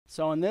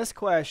So in this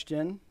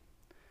question,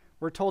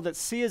 we're told that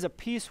C is a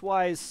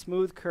piecewise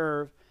smooth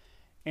curve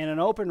in an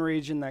open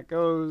region that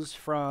goes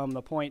from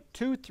the point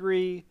 2,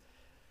 3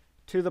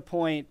 to the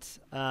point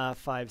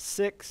 5,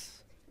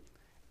 6.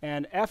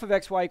 And f of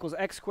xy equals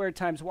x squared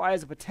times y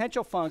is a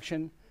potential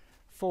function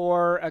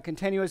for a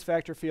continuous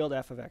vector field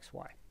f of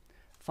xy.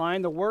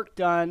 Find the work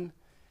done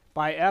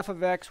by f of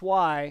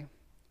xy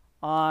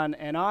on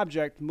an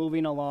object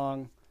moving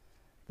along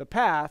the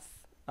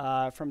path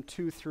from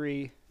 2,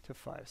 3 to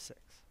 5, 6.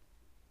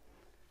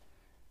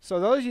 So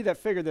those of you that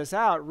figured this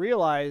out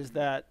realize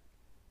that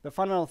the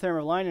fundamental theorem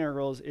of line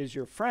integrals is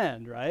your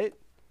friend, right?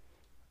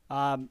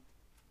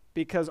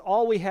 Because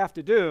all we have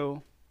to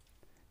do,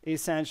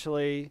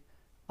 essentially,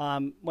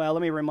 well, let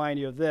me remind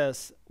you of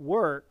this.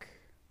 Work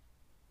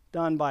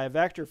done by a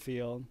vector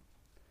field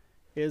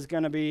is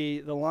going to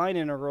be the line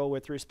integral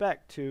with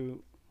respect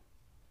to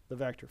the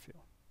vector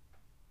field.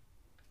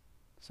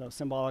 So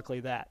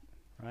symbolically that,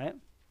 right?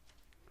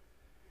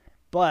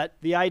 But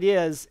the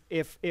idea is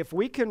if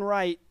we can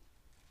write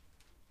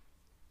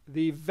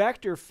the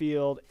vector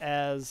field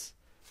as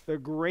the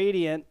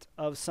gradient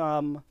of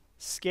some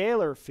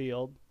scalar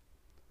field,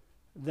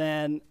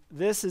 then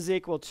this is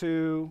equal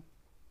to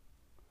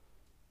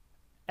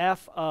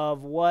f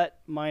of what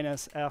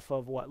minus f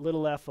of what?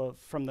 Little f of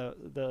from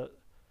the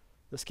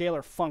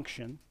scalar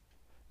function.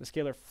 The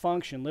scalar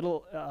function,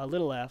 little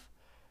f.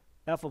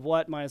 F of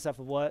what minus f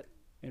of what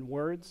in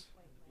words?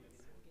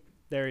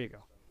 There you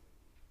go.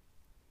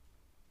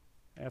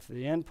 F of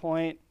the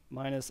endpoint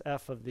minus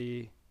f of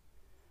the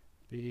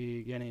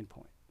beginning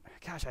point.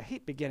 Gosh, I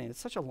hate beginning. It's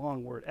such a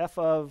long word. F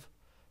of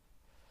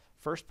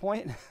first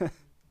point?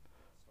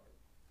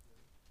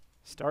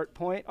 Start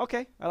point.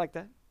 Okay, I like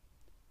that.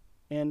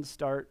 End,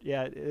 start.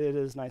 Yeah, it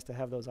is nice to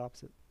have those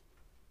opposite.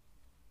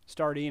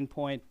 Starting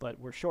point, but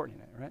we're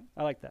shortening it, right?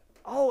 I like that.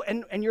 Oh,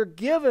 and you're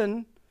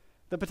given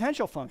the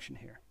potential function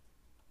here.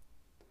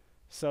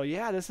 So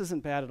yeah, this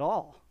isn't bad at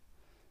all.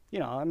 You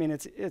know, I mean,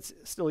 it's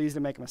still easy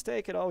to make a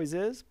mistake. It always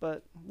is,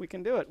 but we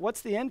can do it.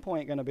 What's the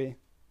endpoint going to be?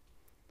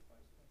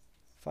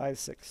 5,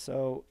 6.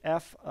 So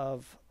f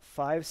of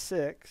 5,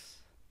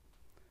 6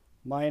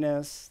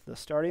 minus the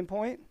starting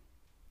point,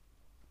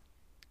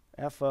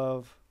 f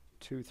of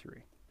 2,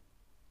 3.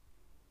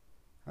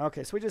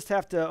 Okay, so we just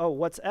have to, oh,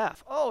 what's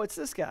f? Oh, it's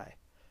this guy.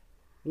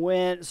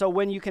 So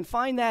when you can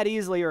find that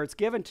easily, or it's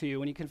given to you,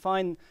 when you can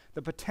find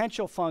the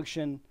potential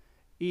function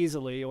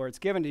easily, or it's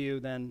given to you,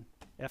 then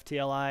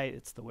FTLI,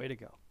 it's the way to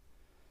go.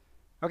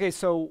 Okay,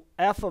 so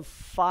f of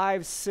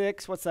 5,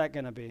 6, what's that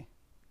going to be?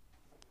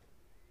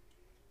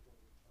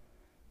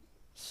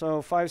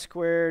 So 5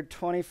 squared,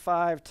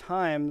 25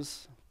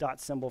 times, dot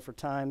symbol for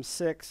times,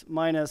 6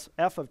 minus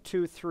f of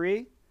 2,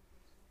 3.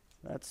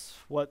 That's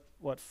what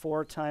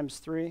 4 times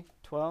 3?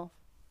 12.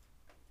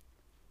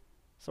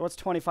 So what's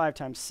 25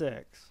 times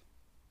 6?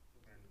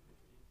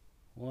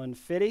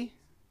 150. Is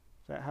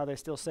that how they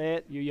still say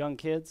it, you young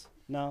kids?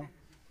 No?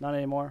 Not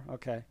anymore?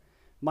 Okay.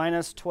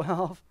 Minus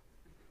 12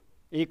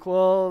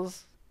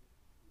 equals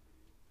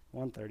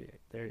 138.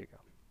 There you go.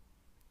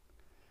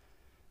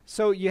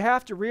 So you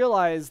have to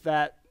realize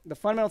that the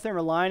fundamental theorem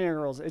of line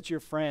integrals, it's your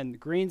friend.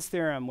 Green's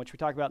theorem, which we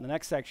talk about in the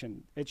next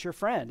section, it's your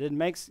friend.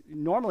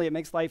 Normally it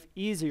makes life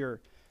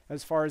easier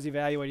as far as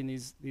evaluating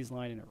these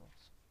line integrals.